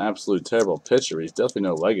not an absolute terrible pitcher. He's definitely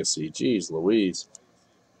no legacy. Jeez Louise.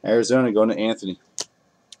 Arizona going to Anthony.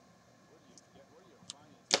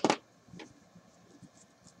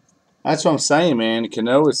 That's what I'm saying, man.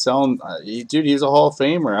 Cano is selling. Dude, he's a Hall of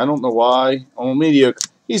Famer. I don't know why. Oh, mediocre.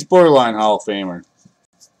 He's borderline Hall of Famer.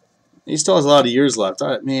 He still has a lot of years left.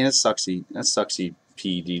 Man, that sucks. He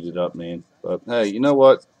PD'd it up, man. But hey, you know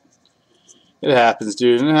what? It happens,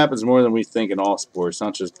 dude. And it happens more than we think in all sports,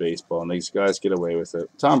 not just baseball. And these guys get away with it.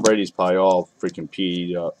 Tom Brady's probably all freaking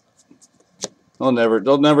PD'd up. They'll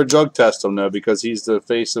never drug test him though, because he's the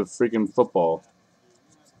face of freaking football.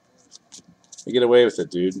 They get away with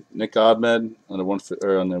it, dude. Nick Ahmed on the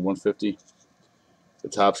 150. The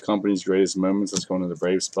Topps Company's greatest moments. Let's go into the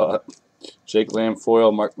Brave spot. Jake Lamb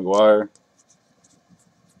foil, Mark McGwire.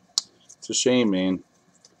 It's a shame, man.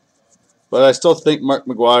 But I still think Mark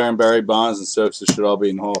McGwire and Barry Bonds and Sosa should all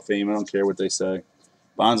be in the Hall of Fame. I don't care what they say.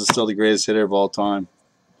 Bonds is still the greatest hitter of all time.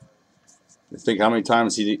 I think how many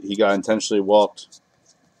times he got intentionally walked.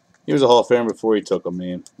 He was a Hall of Famer before he took him,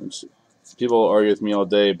 man. People argue with me all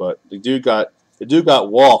day, but the dude got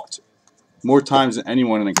walked more times than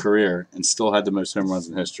anyone in a career and still had the most home runs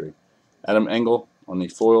in history. Adam Engel on the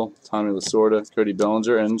foil, Tommy Lasorda, Cody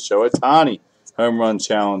Bellinger, and Shohei Ohtani home run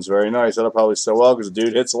challenge. Very nice. That'll probably sell well because the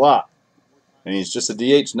dude hits a lot. And he's just a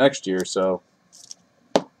DH next year, so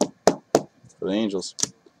for the Angels.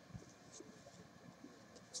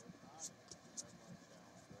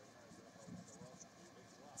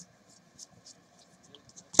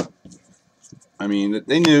 I mean,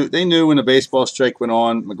 they knew when the baseball strike went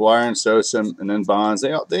on, McGwire and Sosa and then Bonds,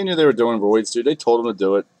 they knew they were doing voids, dude. They told them to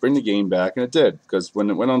do it, bring the game back, and it did. Because when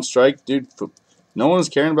it went on strike, dude, no one was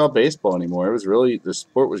caring about baseball anymore. It was really, the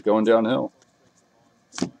sport was going downhill.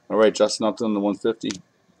 All right, Justin Upton on the 150.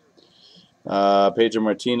 Pedro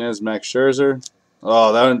Martinez, Max Scherzer.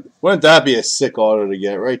 Oh, wouldn't that be a sick auto to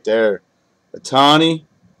get right there? Ohtani,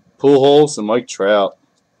 Pujols, and Mike Trout.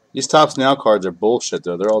 These Topps Now cards are bullshit,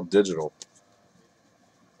 though. They're all digital.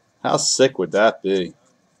 How sick would that be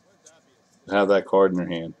to have that card in your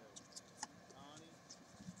hand?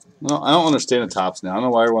 No, I don't understand the Topps Now. I don't know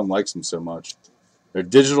why everyone likes them so much. They're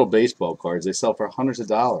digital baseball cards. They sell for hundreds of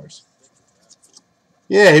dollars.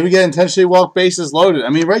 Yeah, he would get intentionally walk bases loaded. I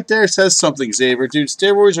mean, right there says something, Xavier. Dude,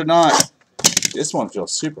 steroids or not. This one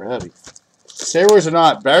feels super heavy. Steroids or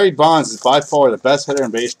not, Barry Bonds is by far the best hitter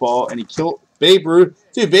in baseball, and he killed Babe Ruth.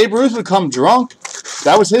 Dude, Babe Ruth would come drunk.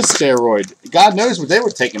 That was his steroid. God knows what they were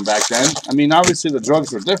taking back then. I mean, obviously the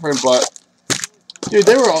drugs were different, but dude,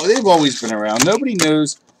 they've always been around. Nobody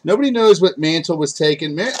knows what Mantle was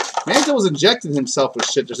taking. Mantle was injecting himself with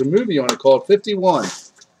shit. There's a movie on it called 51.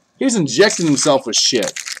 He was injecting himself with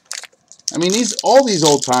shit. I mean, all these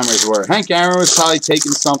old timers were. Hank Aaron was probably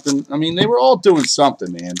taking something. I mean, they were all doing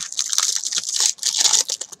something, man.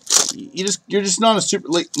 You're just not a super.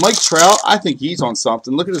 Like Mike Trout, I think he's on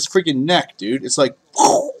something. Look at his freaking neck, dude. It's like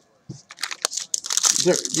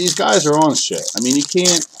these guys are on shit. I mean, you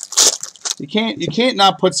can't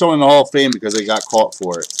not put someone in the Hall of Fame because they got caught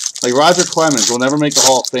for it. Like Roger Clemens will never make the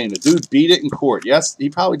Hall of Fame. The dude beat it in court. Yes, he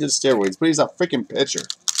probably did steroids, but he's a freaking pitcher.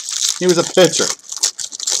 He was a pitcher.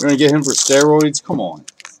 We're gonna get him for steroids? Come on.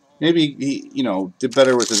 Maybe he, did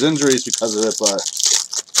better with his injuries because of it, but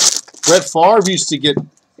Brett Favre used to get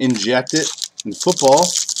injected in football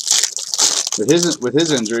with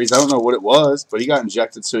his injuries. I don't know what it was, but he got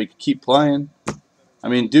injected so he could keep playing. I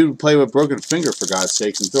mean, dude would play with a broken finger, for God's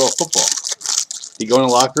sakes, and throw a football. He'd go in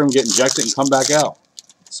the locker room, get injected, and come back out.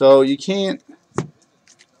 So you can't.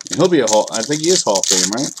 He'll be a Hall. I think he is Hall of Fame,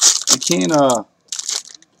 right?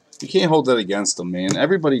 You can't hold that against them, man.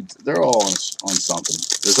 Everybody, they're all on something.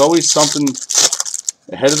 There's always something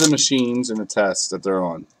ahead of the machines and the tests that they're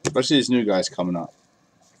on, especially these new guys coming up.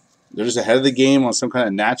 They're just ahead of the game on some kind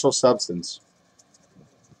of natural substance.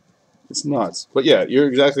 It's nuts. But yeah, you're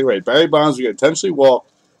exactly right. Barry Bonds will get intentionally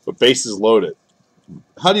walked, but bases loaded.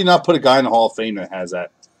 How do you not put a guy in the Hall of Fame that has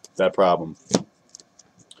that problem?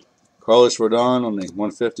 Carlos Rodon on the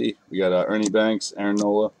 150. We got Ernie Banks, Aaron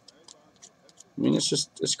Nola. I mean,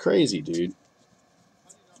 it's crazy, dude.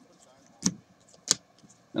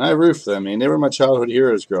 And I root for them, man. They were my childhood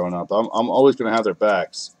heroes growing up. I'm always going to have their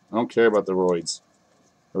backs. I don't care about the roids.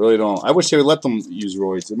 I really don't. I wish they would let them use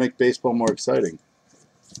roids. It'd make baseball more exciting.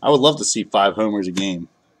 I would love to see 5 homers a game.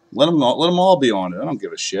 Let them all be on it. I don't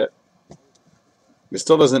give a shit. It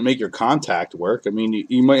still doesn't make your contact work. I mean,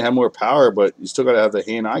 you might have more power, but you still got to have the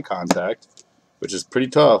hand-eye contact, which is pretty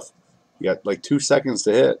tough. You got like 2 seconds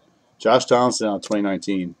to hit. Josh Donaldson out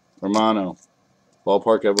 2019. Romano.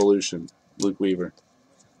 Ballpark Evolution. Luke Weaver.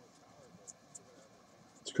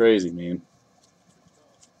 It's crazy, man.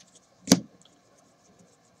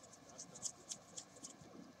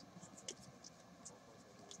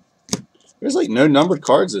 There's like no numbered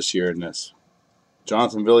cards this year in this.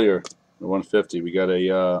 Jonathan Villier, the 150. We got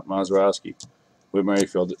a Mazeroski. Whit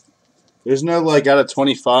Merrifield. There's no like out of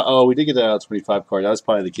 25. Oh, we did get that out of 25 card. That was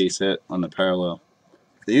probably the case hit on the parallel.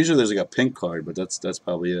 Usually there's like a pink card, but that's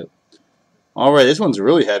probably it. All right, this one's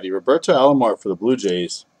really heavy. Roberto Alomar for the Blue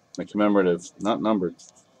Jays. The commemorative, not numbered.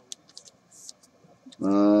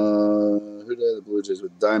 Who did the Blue Jays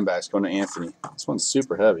with Diamondbacks going to Anthony? This one's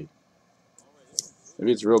super heavy.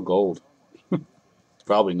 Maybe it's real gold.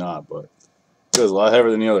 Probably not, but it goes a lot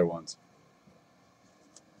heavier than the other ones.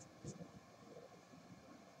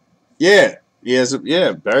 Yeah,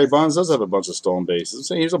 yeah. Barry Bonds does have a bunch of stolen bases. I'm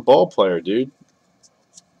saying he's a ball player, dude.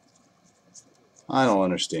 I don't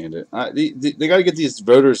understand it. They got to get these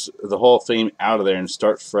voters of the Hall of Fame out of there and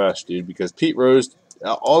start fresh, dude. Because Pete Rose,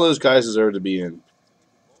 all those guys deserve to be in.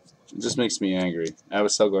 It just makes me angry.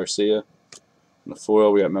 Avisel Garcia, on the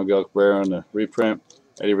foil. We got Miguel Cabrera on the reprint.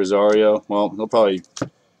 Eddie Rosario. Well, he'll probably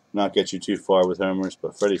not get you too far with homers,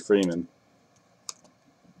 but Freddie Freeman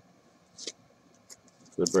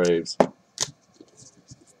for the Braves.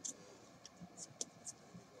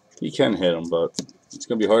 He can hit them, but it's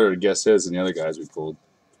going to be harder to guess his than the other guys we pulled.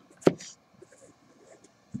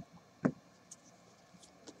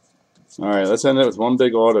 All right, let's end it with one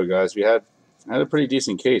big auto, guys. We had a pretty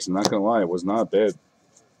decent case. I'm not going to lie. It was not bad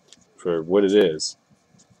for what it is.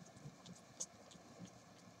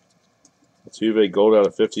 Altuve gold out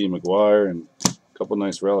of 50, McGuire, and a couple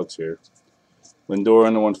nice relics here. Lindor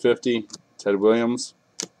on the 150, Ted Williams,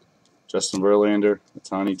 Justin Verlander,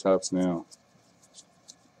 Ohtani tops now.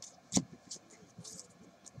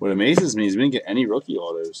 What amazes me is we didn't get any rookie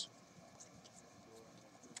autos.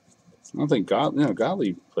 I don't think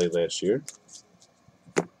Godley played last year.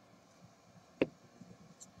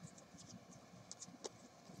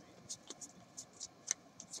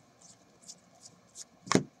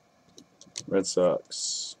 Red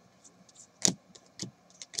Sox.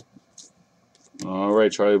 All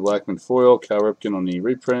right, Charlie Blackmon foil, Cal Ripken on the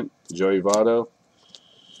reprint, Joey Votto.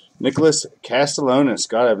 Nicholas Castellanos.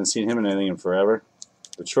 God, I haven't seen him in anything in forever.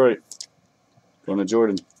 Detroit. Going to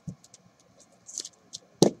Jordan.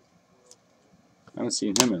 I haven't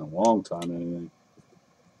seen him in a long time in anything.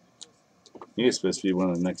 He is supposed to be one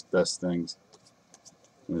of the next best things.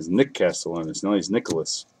 It was Nick Castellanos. No, he's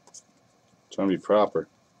Nicholas. Trying to be proper.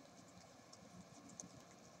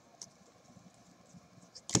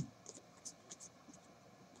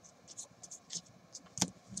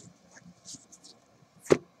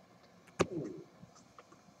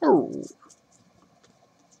 Oh.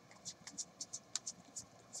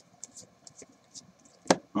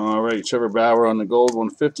 All right, Trevor Bauer on the gold,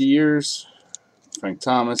 150 years. Frank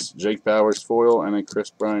Thomas, Jake Bauers foil, and a Chris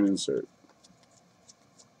Bryant insert.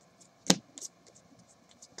 There's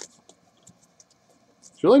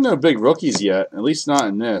really no big rookies yet, at least not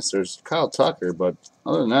in this. There's Kyle Tucker, but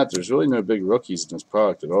other than that, there's really no big rookies in this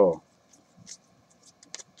product at all.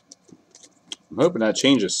 I'm hoping that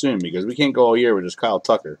changes soon because we can't go all year with just Kyle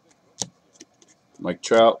Tucker. Mike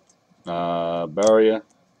Trout, Barria,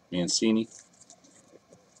 Mancini.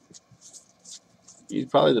 He's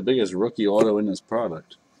probably the biggest rookie auto in this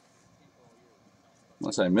product.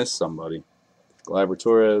 Unless I missed somebody. Gleyber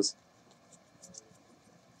Torres.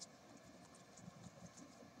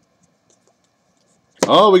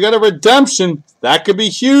 Oh, we got a redemption. That could be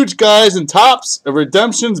huge, guys. And Topps, a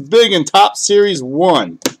redemption's big in Topps Series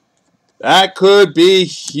 1. That could be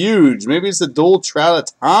huge. Maybe it's a dual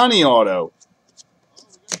Tralatani auto.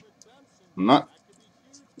 I'm not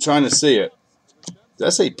trying to see it. Does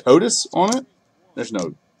that say POTUS on it? There's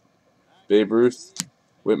no Babe Ruth.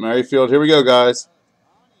 Whit Merrifield. Here we go, guys.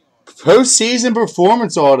 Postseason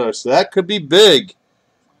performance auto. So that could be big.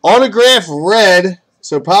 Autograph red.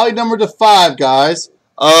 So probably number to 5, guys.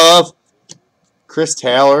 Of Chris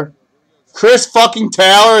Taylor. Chris fucking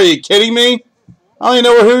Taylor. Are you kidding me? I don't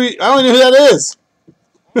even know who that is.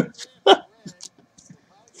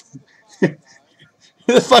 Who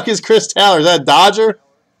the fuck is Chris Taylor? Is that a Dodger?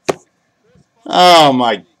 Oh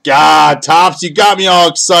my God, Topps, you got me all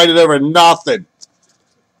excited over nothing.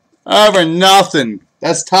 Over nothing.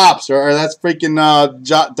 That's Topps, or that's freaking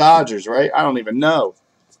Dodgers, right? I don't even know.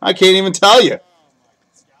 I can't even tell you.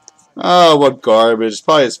 Oh, what garbage. It's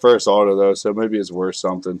probably his first auto, though, so maybe it's worth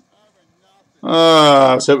something.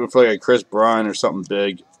 I was hoping for like a Chris Bryant or something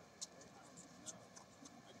big.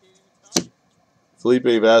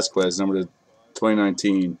 Felipe Vasquez, number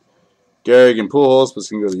 2019. Garrigan Pujols, but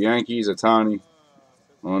can go to the Yankees. Ohtani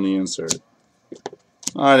on the insert.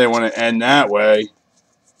 I didn't want to end that way.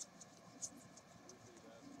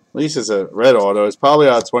 At least it's a red auto. It's probably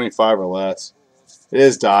out of 25 or less. It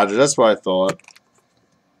is Dodgers. That's what I thought.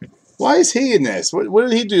 Why is he in this? What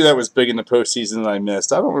did he do that was big in the postseason that I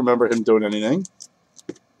missed? I don't remember him doing anything.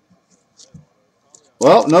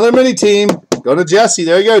 Well, another mini team. Go to Jesse.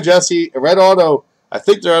 There you go, Jesse. A red auto. I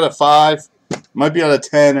think they're out of 5. Might be out of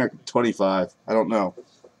 10 or 25. I don't know.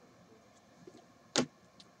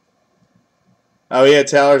 Oh, yeah,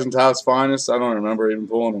 Taylor's and Topps Finest. I don't remember even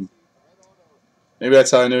pulling him. Maybe that's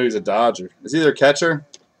how I knew he was a Dodger. Is he their catcher?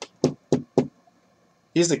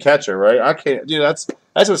 He's the catcher, right? I can't, dude. That's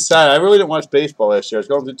what's sad. I really didn't watch baseball last year. I was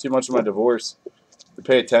going through too much of my divorce to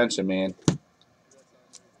pay attention, man.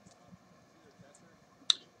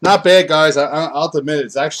 Not bad, guys. I'll admit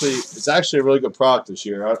it's actually a really good product this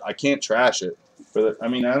year. I can't trash it. I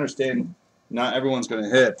mean, I understand not everyone's going to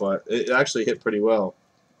hit, but it actually hit pretty well.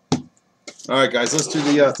 All right, guys. Let's do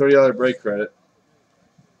the $30 break credit.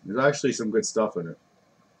 There's actually some good stuff in it.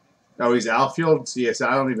 Oh, he's outfield? Yes,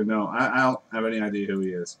 I don't even know. I don't have any idea who he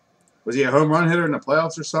is. Was he a home run hitter in the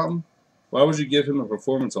playoffs or something? Why would you give him a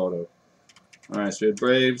performance auto? All right, so we have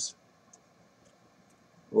Braves,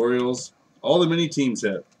 Orioles. All the mini teams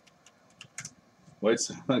hit. White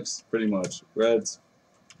Sox, pretty much. Reds,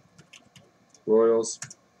 Royals,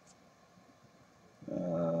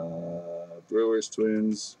 Brewers,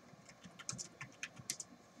 Twins,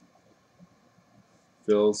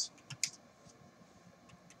 Phils,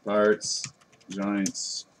 Pirates,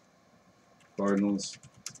 Giants, Cardinals,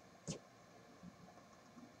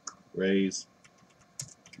 Rays,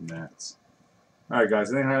 Nats. All right,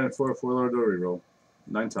 guys. Anything higher than 4 lower delivery roll.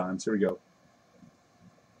 9 times. Here we go.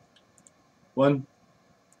 1,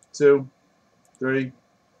 2, 3,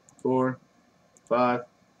 4, 5,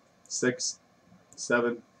 6,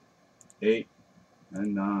 7, 8,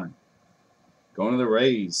 and 9. Going to the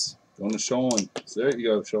Rays. Going to Sean. So there you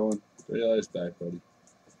go, Sean. $30 back, buddy.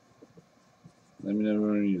 Let me know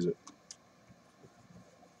when to use it.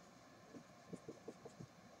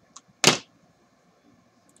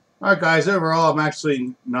 Alright, guys. Overall, I'm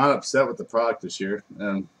actually not upset with the product this year.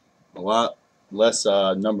 And a lot less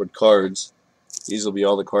numbered cards. These will be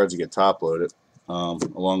all the cards that get top loaded,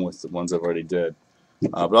 along with the ones I've already did.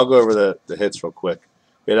 But I'll go over the hits real quick.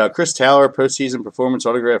 We had Chris Taylor, postseason performance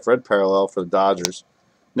autograph red parallel for the Dodgers.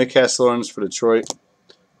 Nick Castellanos for Detroit.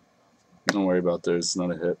 Don't worry about those. It's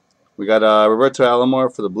not a hit. We got Roberto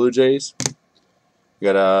Alomar for the Blue Jays. We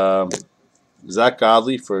got Zach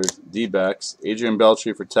Godley for D-backs. Adrian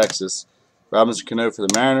Beltre for Texas. Robinson Cano for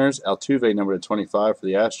the Mariners. Altuve, number 25 for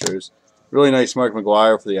the Astros. Really nice Mark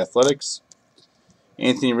McGwire for the Athletics.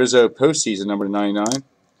 Anthony Rizzo, postseason, number 99.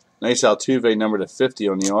 Nice Altuve, number 50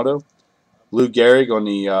 on the auto. Lou Gehrig on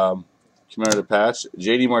the commemorative patch.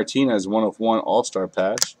 J.D. Martinez, 1/1 All-Star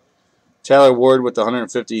patch. Taylor Ward with the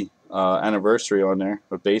 150 anniversary on there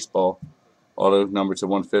of baseball. Auto, number to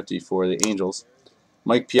 150 for the Angels.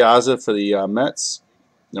 Mike Piazza for the Mets,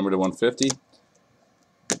 number to 150.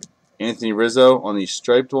 Anthony Rizzo on the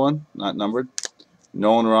striped one, not numbered.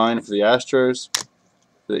 Nolan Ryan for the Astros.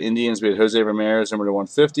 For the Indians, we had Jose Ramirez, number to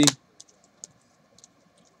 150.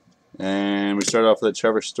 And we started off with a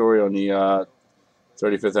Trevor Story on the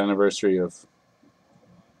 35th anniversary of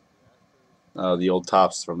the old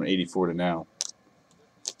Topps from 84 to now.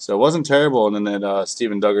 So it wasn't terrible. And then that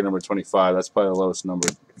Steven Duggar, number 25. That's probably the lowest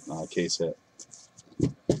numbered case hit.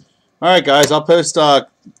 All right, guys. I'll post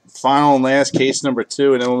final and last case number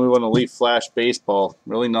 2, and then we want to leave Flash Baseball.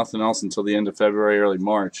 Really nothing else until the end of February, early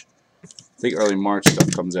March. I think early March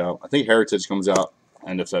stuff comes out. I think Heritage comes out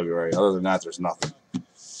end of February. Other than that, there's nothing.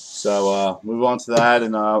 So move on to that,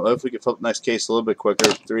 and hopefully we can flip the next case a little bit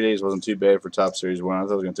quicker. 3 days wasn't too bad for Top Series 1. I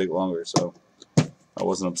thought it was going to take longer, so I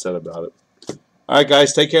wasn't upset about it. All right,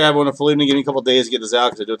 guys, take care. Have a wonderful evening. Give me a couple days to get this out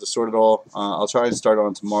because I do have to sort it all. I'll try and start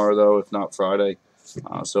on tomorrow, though, if not Friday.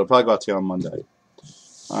 So I'll probably go out to you on Monday.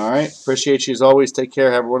 All right. Appreciate you as always. Take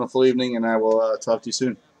care. Have a wonderful evening, and I will talk to you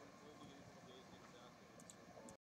soon.